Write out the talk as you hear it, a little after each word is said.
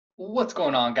What's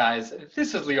going on, guys?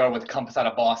 This is Lior with Compass out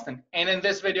of Boston, and in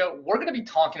this video, we're going to be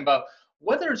talking about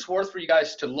whether it's worth for you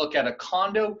guys to look at a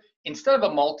condo instead of a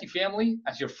multifamily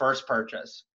as your first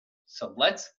purchase. So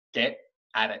let's get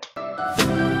at it.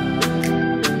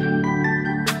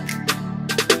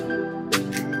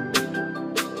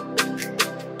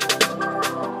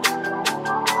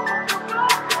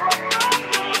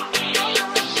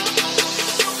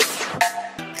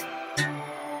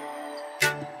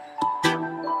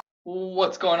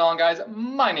 What's going on, guys?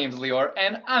 My name's Lior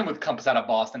and I'm with Compass out of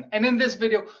Boston, and in this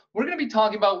video we're going to be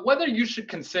talking about whether you should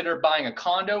consider buying a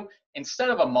condo instead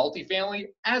of a multifamily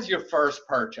as your first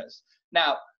purchase.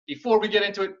 Now, before we get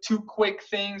into it, two quick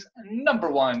things.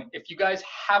 Number one, if you guys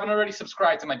haven't already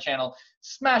subscribed to my channel,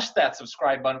 smash that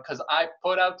subscribe button because I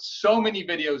put out so many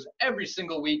videos every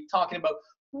single week talking about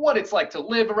what it's like to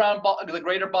live around the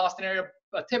greater Boston area,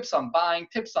 tips on buying,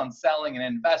 tips on selling and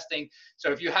investing.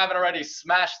 So if you haven't already,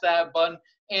 smash that button.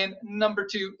 And number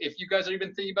two, if you guys are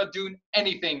even thinking about doing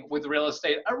anything with real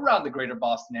estate around the greater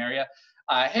Boston area,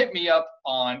 hit me up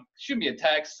shoot me a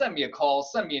text, send me a call,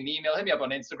 send me an email, hit me up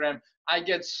on Instagram. I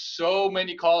get so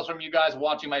many calls from you guys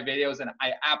watching my videos and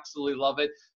I absolutely love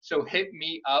it. So hit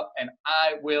me up and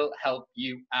I will help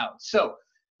you out. So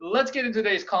let's get into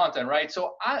today's content, right?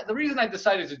 So the reason I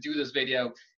decided to do this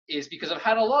video is because I've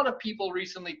had a lot of people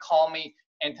recently call me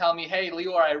and tell me, hey,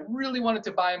 Lior, I really wanted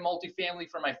to buy a multifamily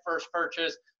for my first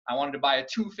purchase. I wanted to buy a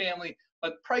two-family,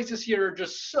 but prices here are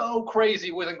just so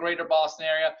crazy within greater Boston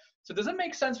area. So does it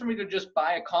make sense for me to just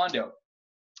buy a condo?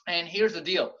 And here's the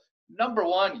deal. Number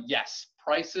one, yes,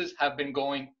 prices have been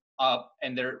going up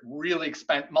and they're really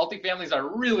expensive. Multifamilies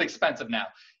are really expensive now.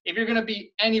 If you're going to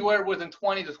be anywhere within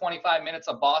 20 to 25 minutes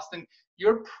of Boston,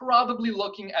 you're probably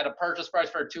looking at a purchase price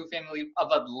for a two-family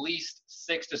of at least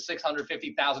 $600,000 to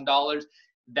 $650,000.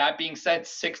 That being said,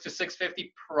 $600,000 to $650,000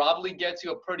 probably gets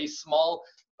you a pretty small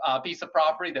piece of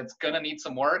property that's going to need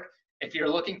some work. If you're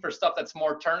looking for stuff that's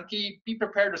more turnkey, be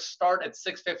prepared to start at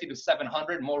 $650,000 to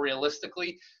 $700,000 more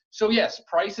realistically. So yes,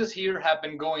 prices here have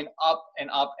been going up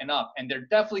and up and up, and they're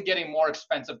definitely getting more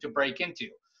expensive to break into.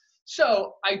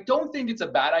 So I don't think it's a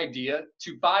bad idea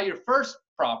to buy your first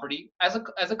property as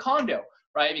a condo,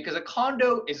 right? Because a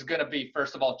condo is going to be,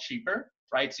 first of all, cheaper,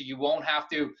 right? So you won't have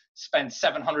to spend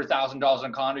 $700,000 on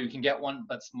a condo. You can get one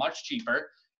that's much cheaper.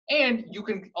 And you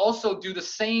can also do the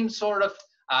same sort of,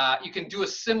 you can do a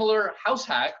similar house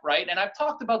hack, right? And I've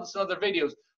talked about this in other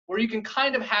videos where you can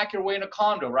kind of hack your way in a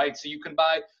condo, right? So you can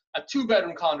buy a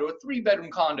 2-bedroom condo, a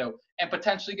 3-bedroom condo, and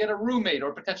potentially get a roommate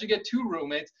or potentially get 2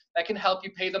 roommates that can help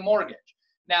you pay the mortgage.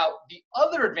 Now, the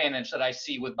other advantage that I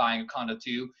see with buying a condo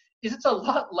too is it's a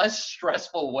lot less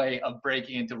stressful way of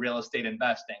breaking into real estate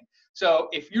investing. So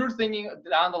if you're thinking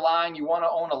down the line, you want to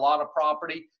own a lot of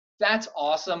property, that's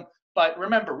awesome. But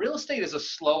remember, real estate is a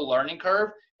slow learning curve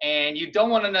and you don't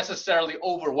want to necessarily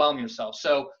overwhelm yourself.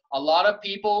 So a lot of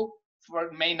people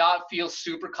may not feel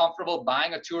super comfortable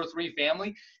buying a 2 or 3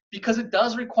 family because it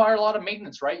does require a lot of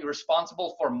maintenance, right? You're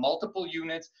responsible for multiple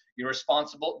units. You're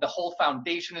responsible. The whole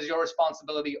foundation is your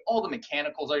responsibility. All the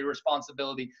mechanicals are your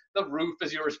responsibility. The roof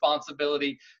is your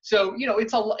responsibility. So, you know,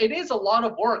 it is a lot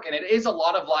of work and it is a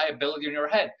lot of liability in your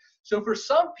head. So for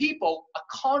some people, a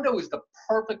condo is the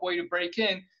perfect way to break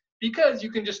in because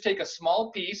you can just take a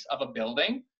small piece of a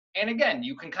building. And again,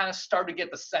 you can kind of start to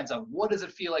get the sense of what does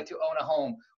it feel like to own a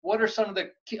home? What are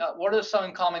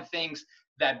some common things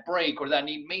that break or that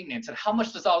need maintenance, and how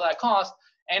much does all that cost?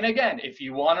 And again, if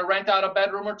you want to rent out a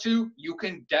bedroom or 2, you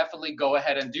can definitely go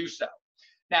ahead and do so.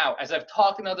 Now, as I've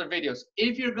talked in other videos,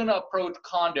 if you're going to approach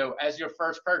condo as your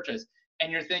first purchase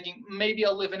and you're thinking maybe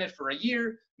I'll live in it for a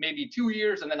year, maybe 2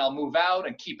 years, and then I'll move out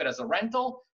and keep it as a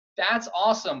rental, that's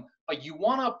awesome. But you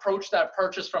want to approach that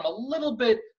purchase from a little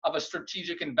bit of a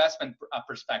strategic investment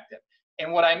perspective.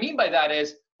 And what I mean by that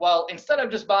is, well, instead of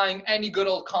just buying any good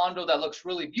old condo that looks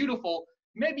really beautiful,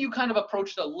 maybe you kind of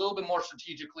approach it a little bit more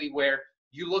strategically where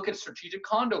you look at strategic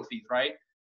condo fees, right?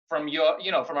 From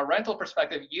from a rental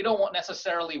perspective, you don't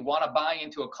necessarily want to buy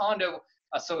into a condo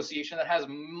association that has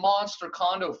monster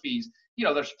condo fees. You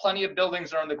know, there's plenty of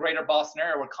buildings around the greater Boston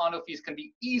area where condo fees can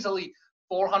be easily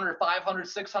 400, 500,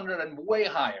 600, and way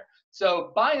higher.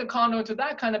 So buying a condo into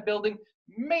that kind of building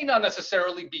may not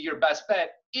necessarily be your best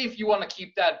bet if you want to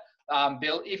keep that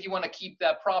if you want to keep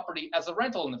that property as a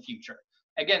rental in the future.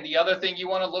 Again, the other thing you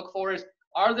want to look for is,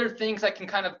 are there things that can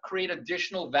kind of create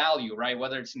additional value, right?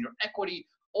 Whether it's in your equity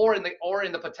or in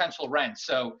the potential rent.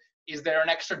 So is there an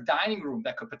extra dining room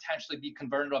that could potentially be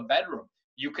converted to a bedroom?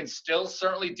 You can still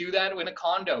certainly do that in a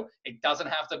condo. It doesn't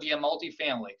have to be a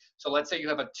multifamily. So let's say you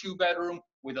have a 2-bedroom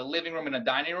with a living room and a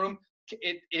dining room.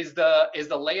 Is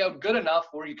the layout good enough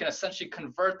where you can essentially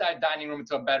convert that dining room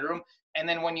into a bedroom, and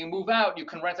then when you move out, you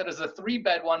can rent it as a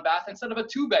 3-bed, 1-bath instead of a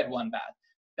 2-bed, 1-bath.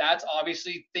 That's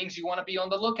obviously things you want to be on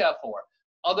the lookout for.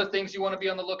 Other things you want to be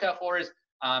on the lookout for is,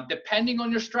 depending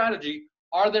on your strategy,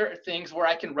 are there things where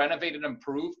I can renovate and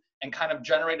improve and kind of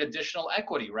generate additional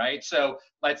equity, right? So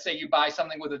let's say you buy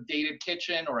something with a dated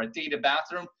kitchen or a dated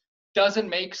bathroom. Doesn't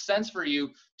make sense for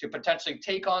you to potentially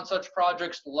take on such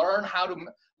projects, learn how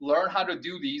to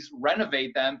do these,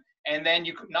 renovate them, and then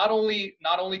you not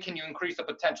only can you increase the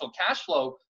potential cash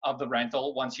flow of the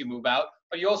rental once you move out,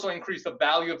 but you also increase the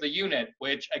value of the unit,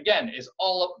 which again is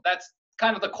that's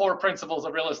kind of the core principles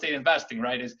of real estate investing,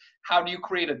 right? Is how do you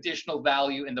create additional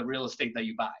value in the real estate that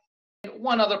you buy? And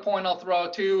one other point I'll throw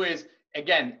out too is,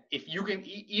 again, if you can,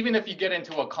 even if you get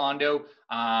into a condo,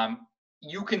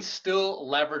 you can still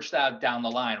leverage that down the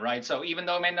line, right? So even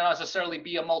though it may not necessarily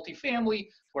be a multifamily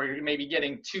where you're maybe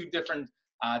getting 2 different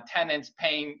tenants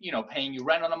paying you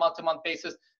rent on a month-to-month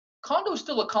basis, condo is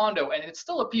still a condo and it's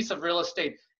still a piece of real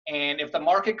estate. And if the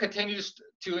market continues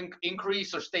to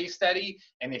increase or stay steady,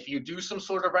 and if you do some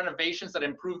sort of renovations that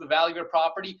improve the value of your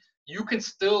property, you can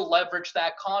still leverage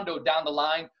that condo down the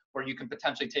line, where you can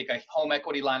potentially take a home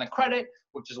equity line of credit,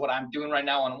 which is what I'm doing right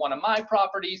now on one of my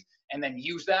properties, and then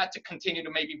use that to continue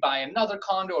to maybe buy another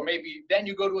condo, or maybe then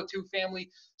you go to a 2-family.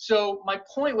 So my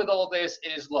point with all this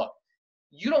is, look,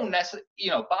 you don't necessarily,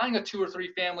 buying a 2 or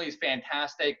 3 family is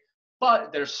fantastic,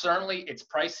 but it's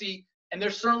pricey. And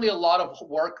there's certainly a lot of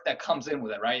work that comes in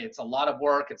with it, right? It's a lot of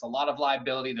work. It's a lot of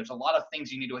liability. There's a lot of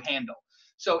things you need to handle.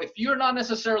 So if you're not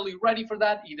necessarily ready for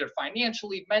that, either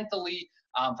financially, mentally,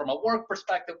 from a work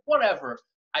perspective, whatever,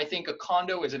 I think a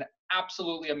condo is an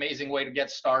absolutely amazing way to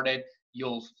get started.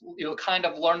 You'll kind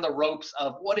of learn the ropes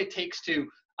of what it takes to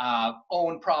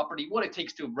own property, what it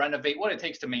takes to renovate, what it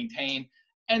takes to maintain,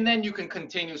 and then you can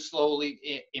continue slowly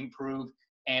improve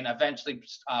and eventually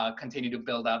continue to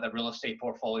build out that real estate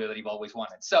portfolio that you've always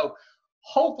wanted. So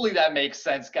hopefully that makes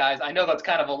sense, guys. I know that's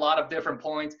kind of a lot of different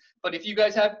points, but if you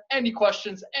guys have any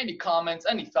questions, any comments,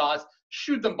 any thoughts,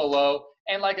 shoot them below.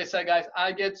 And like I said, guys,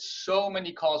 I get so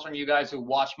many calls from you guys who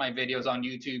watch my videos on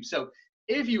YouTube. So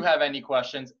if you have any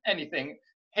questions, anything,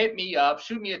 hit me up,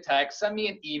 shoot me a text, send me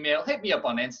an email, hit me up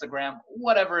on Instagram,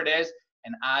 whatever it is,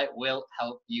 and I will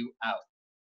help you out.